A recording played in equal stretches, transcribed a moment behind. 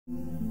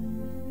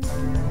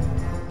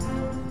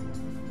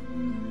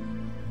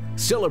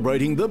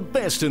Celebrating the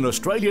best in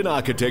Australian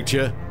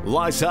architecture,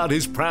 Lysaght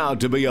is proud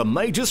to be a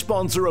major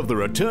sponsor of the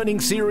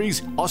returning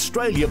series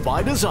Australia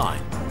by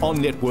Design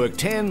on Network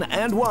 10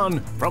 and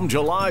 1 from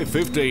July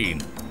 15.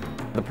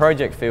 The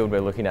project field we're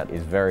looking at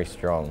is very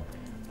strong.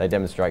 They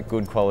demonstrate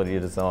good quality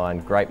design,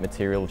 great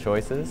material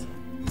choices.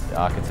 The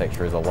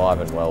architecture is alive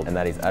and well, and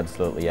that is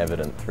absolutely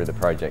evident through the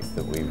projects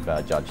that we've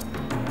judged.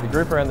 The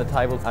group around the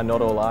table are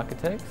not all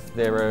architects.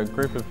 They're a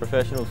group of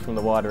professionals from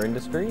the wider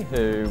industry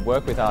who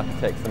work with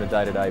architects on a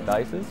day-to-day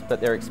basis,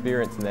 but their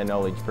experience and their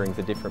knowledge brings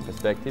a different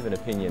perspective and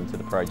opinion to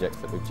the projects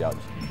that we've judged.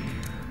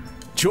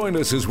 Join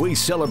us as we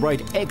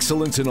celebrate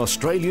excellence in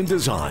Australian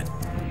design.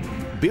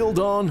 Build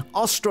on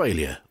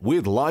Australia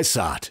with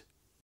Lysaght.